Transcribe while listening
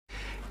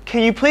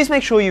can you please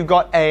make sure you've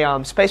got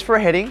a space for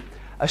a heading,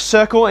 a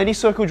circle, any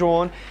circle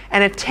drawn,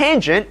 and a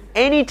tangent,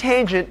 any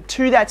tangent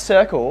to that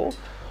circle,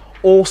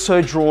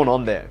 also drawn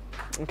on there.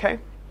 Okay?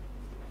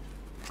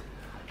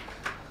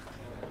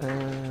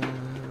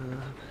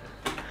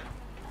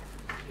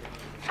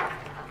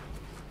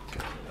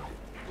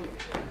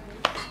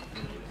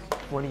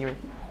 What are you in?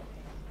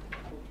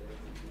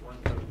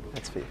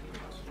 That's for you.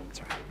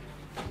 That's right.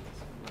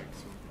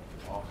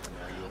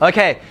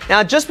 Okay,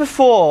 now just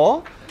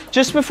before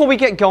we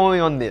get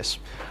going on this,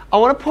 I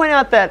want to point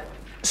out that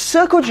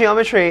circle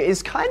geometry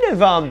is kind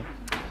of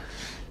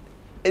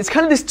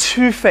this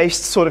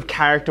two-faced sort of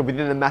character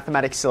within the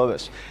mathematics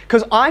syllabus,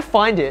 because I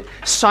find it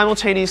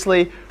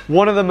simultaneously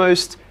one of the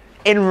most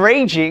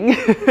enraging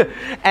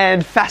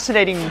and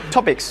fascinating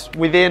topics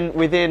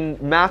within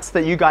maths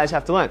that you guys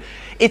have to learn.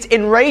 It's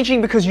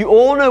enraging because you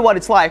all know what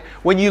it's like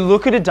when you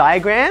look at a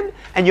diagram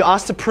and you're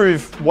asked to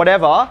prove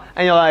whatever,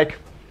 and you're like,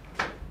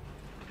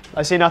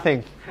 I see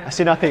nothing. I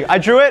see nothing. I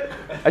drew it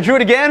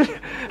again,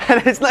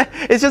 and it's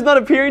just not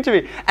appearing to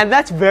me. And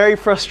that's very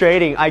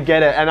frustrating. I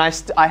get it, and I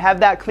have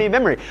that clear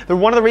memory.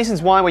 One of the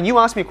reasons why when you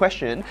ask me a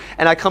question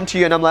and I come to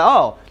you and I'm like,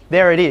 oh,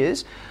 there it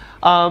is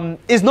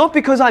not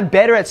because I'm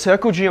better at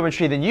circle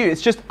geometry than you.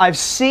 It's just I've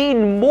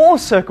seen more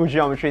circle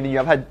geometry than you.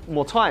 I've had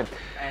more time.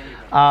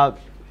 Yeah,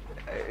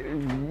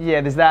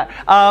 there's that.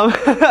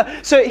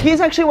 So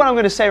here's actually what I'm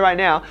going to say right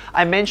now.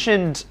 I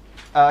mentioned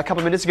a couple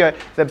of minutes ago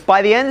that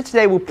by the end of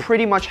today we'll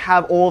pretty much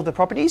have all of the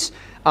properties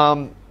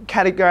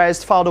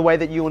categorized, filed away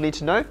that you will need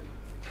to know.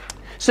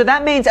 So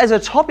that means as a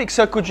topic,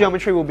 circle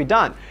geometry will be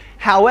done.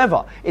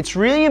 However, it's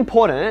really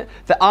important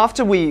that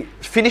after we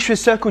finish with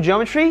circle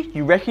geometry,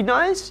 you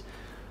recognize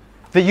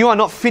that you are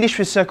not finished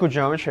with circle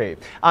geometry.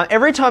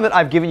 Every time that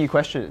I've given you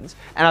questions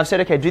and I've said,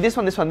 okay, do this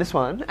one, this one, this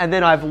one, and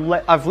then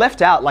I've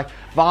left out like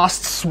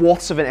vast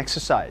swaths of an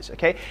exercise,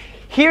 okay?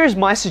 Here's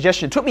my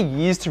suggestion. It took me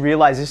years to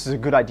realize this is a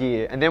good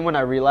idea, and then when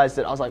I realized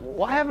it, I was like,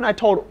 why haven't I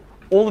told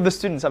all of the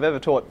students I've ever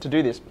taught to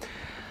do this?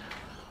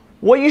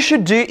 What you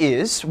should do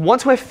is,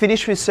 once we're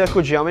finished with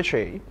circle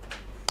geometry,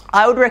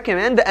 I would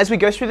recommend that as we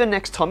go through the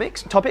next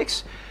topics,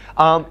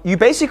 you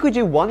basically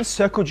do one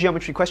circle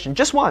geometry question,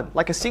 just one,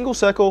 like a single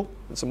circle,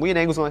 with some weird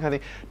angles and that kind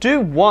of thing. Do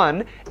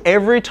one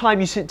every time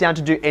you sit down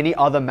to do any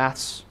other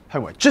maths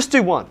homework. Just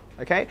do one,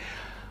 okay?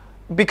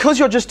 Because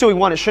you're just doing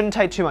one, it shouldn't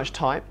take too much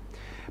time.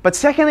 But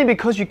secondly,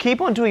 because you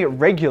keep on doing it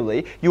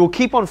regularly, you will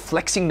keep on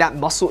flexing that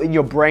muscle in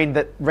your brain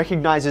that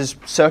recognizes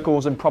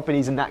circles and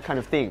properties and that kind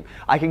of thing.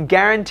 I can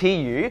guarantee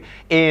you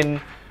in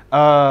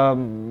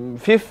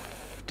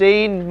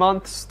 15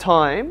 months'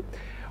 time,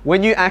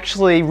 when you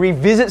actually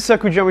revisit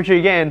circle geometry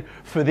again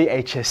for the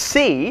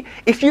HSC,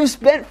 if you've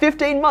spent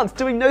 15 months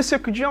doing no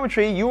circle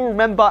geometry, you will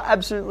remember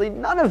absolutely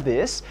none of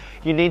this.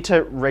 You need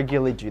to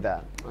regularly do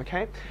that,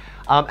 okay?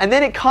 And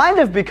then it kind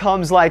of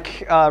becomes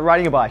like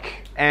riding a bike.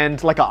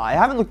 And like I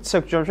haven't looked at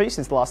circle geometry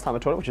since the last time I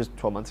taught it, which was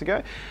 12 months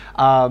ago.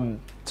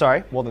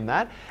 Sorry, more than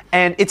that.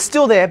 And it's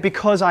still there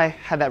because I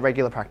had that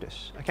regular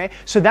practice, okay?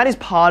 So that is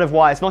part of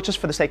why it's not just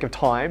for the sake of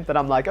time that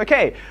I'm like,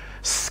 okay,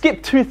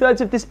 skip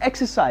 2/3 of this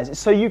exercise.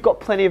 So you've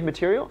got plenty of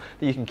material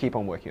that you can keep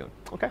on working on,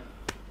 okay?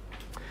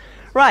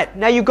 Right,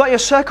 now you've got your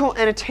circle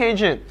and a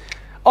tangent.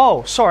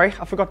 Oh, sorry,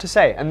 I forgot to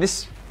say, and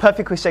this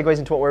perfectly segues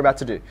into what we're about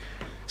to do.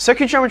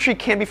 Circle geometry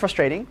can be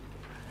frustrating,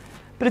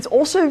 but it's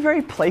also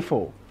very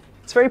playful.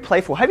 It's very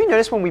playful. Have you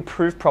noticed when we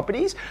prove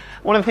properties,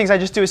 one of the things I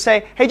just do is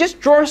say, hey,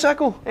 just draw a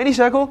circle, any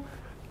circle,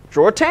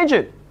 draw a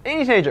tangent,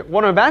 any tangent.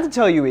 What I'm about to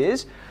tell you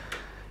is,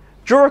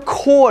 draw a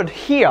chord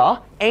here,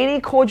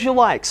 any chord you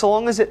like, so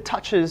long as it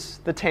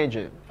touches the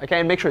tangent, okay?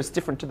 And make sure it's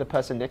different to the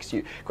person next to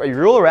you. Got your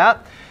ruler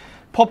out,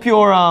 pop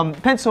your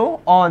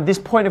pencil on this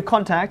point of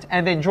contact,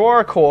 and then draw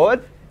a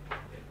chord.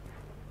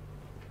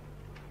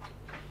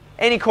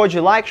 Any chord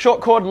you like,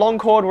 short chord, long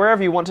chord,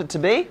 wherever you want it to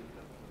be.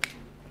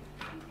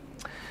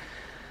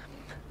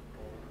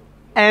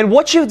 And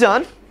what you've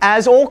done,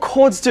 as all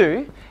chords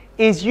do,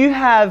 is you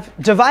have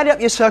divided up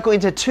your circle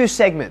into two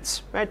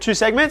segments, right? Two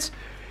segments.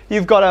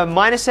 You've got a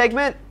minor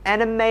segment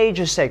and a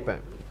major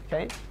segment,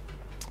 okay?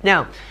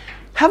 Now,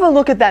 have a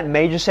look at that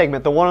major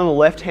segment, the one on the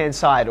left-hand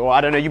side, or I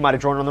don't know, you might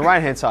have drawn it on the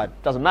right-hand side.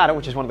 Doesn't matter,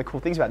 which is one of the cool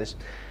things about this.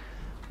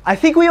 I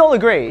think we all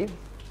agree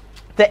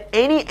that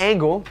any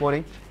angle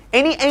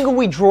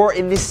we draw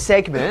in this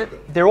segment,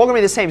 they're all going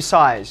to be the same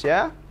size,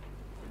 yeah?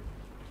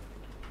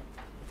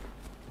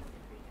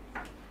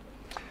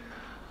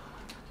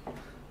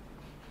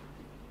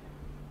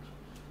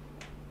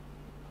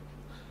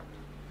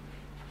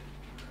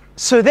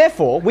 So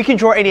therefore, we can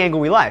draw any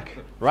angle we like,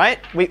 right?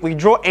 We can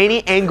draw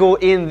any angle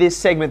in this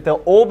segment.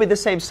 They'll all be the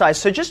same size.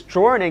 So just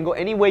draw an angle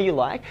anywhere you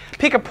like.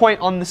 Pick a point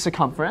on the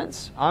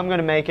circumference. I'm going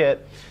to make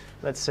it,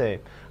 let's see,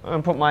 I'm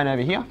going to put mine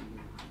over here.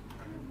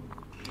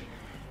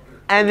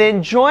 And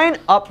then join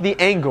up the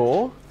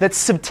angle that's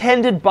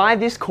subtended by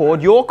this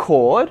chord, your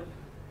chord,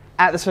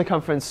 at the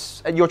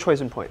circumference, at your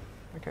chosen point,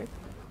 okay?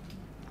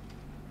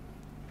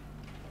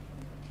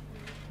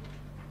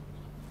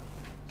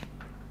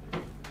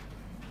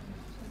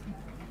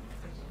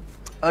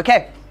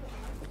 Okay.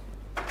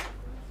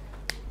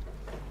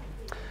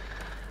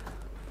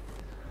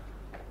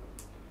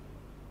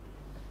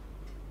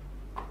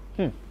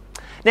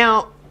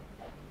 Now,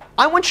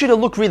 I want you to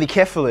look really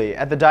carefully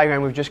at the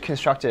diagram we've just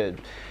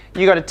constructed.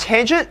 You got a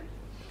tangent,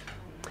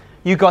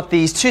 you got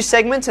these two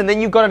segments, and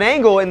then you've got an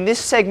angle in this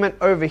segment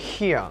over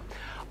here.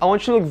 I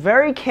want you to look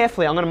very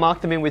carefully. I'm going to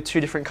mark them in with two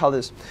different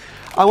colors.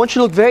 I want you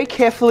to look very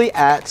carefully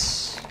at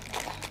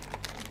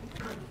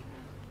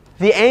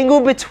the angle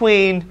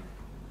between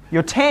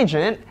your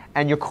tangent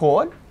and your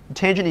chord. The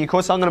tangent and your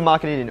chord, so I'm going to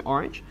mark it in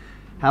orange.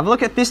 Have a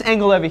look at this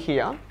angle over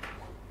here.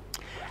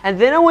 And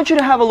then I want you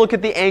to have a look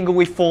at the angle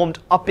we formed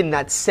up in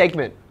that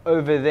segment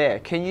over there.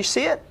 Can you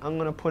see it? I'm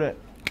going to put it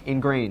in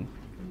green.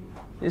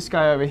 This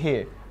guy over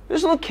here.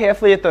 Just look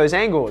carefully at those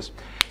angles.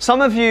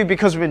 Some of you,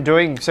 because we've been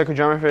doing circle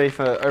geometry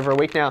for over a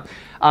week now,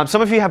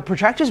 some of you have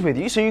protractors with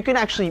you, so you can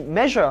actually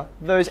measure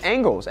those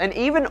angles. And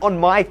even on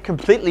my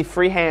completely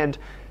freehand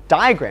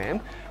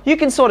diagram, you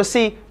can sort of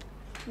see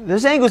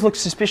those angles look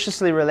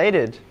suspiciously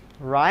related,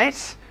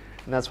 right?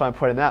 And that's why I'm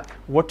putting that.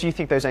 What do you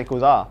think those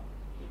angles are?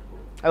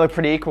 They look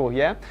pretty equal,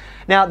 yeah?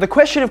 Now, the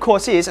question, of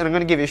course, is, and I'm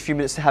going to give you a few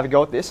minutes to have a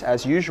go at this,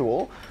 as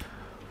usual,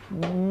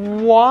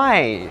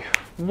 why?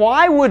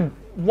 Why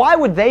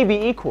would they be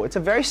equal? It's a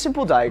very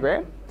simple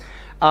diagram.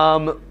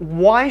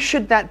 Why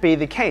should that be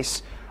the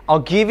case? I'll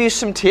give you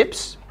some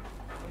tips.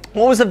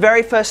 What was the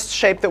very first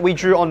shape that we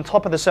drew on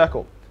top of the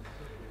circle?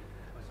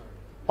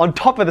 On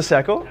top of the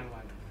circle?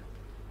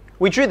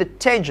 We drew the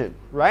tangent,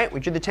 right?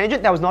 We drew the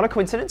tangent. That was not a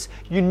coincidence.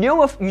 You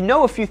know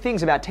a few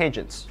things about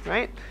tangents,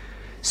 right?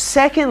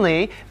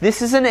 Secondly,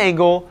 this is an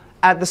angle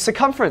at the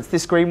circumference,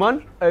 this green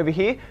one over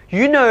here.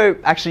 You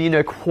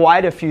know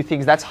quite a few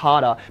things. That's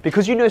harder.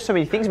 Because you know so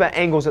many things about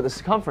angles at the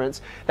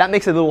circumference, that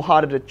makes it a little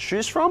harder to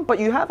choose from, but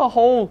you have a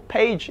whole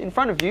page in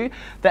front of you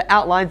that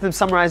outlines them,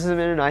 summarizes them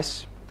in a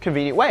nice,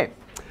 convenient way.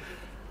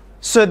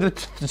 So the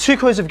two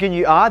clues I've given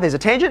you are, there's a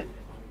tangent,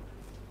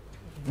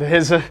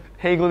 there's an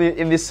angle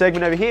in this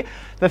segment over here.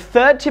 The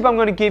third tip I'm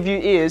going to give you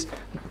is,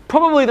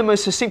 probably the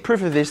most succinct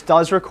proof of this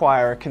does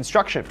require a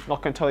construction. I'm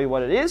not going to tell you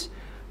what it is,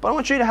 but I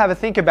want you to have a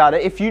think about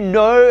it. If you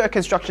know a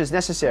construction is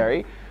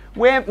necessary,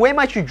 where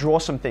might you draw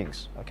some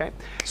things, okay?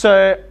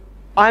 So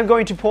I'm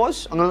going to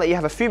pause. I'm going to let you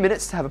have a few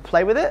minutes to have a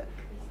play with it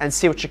and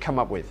see what you come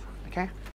up with, okay?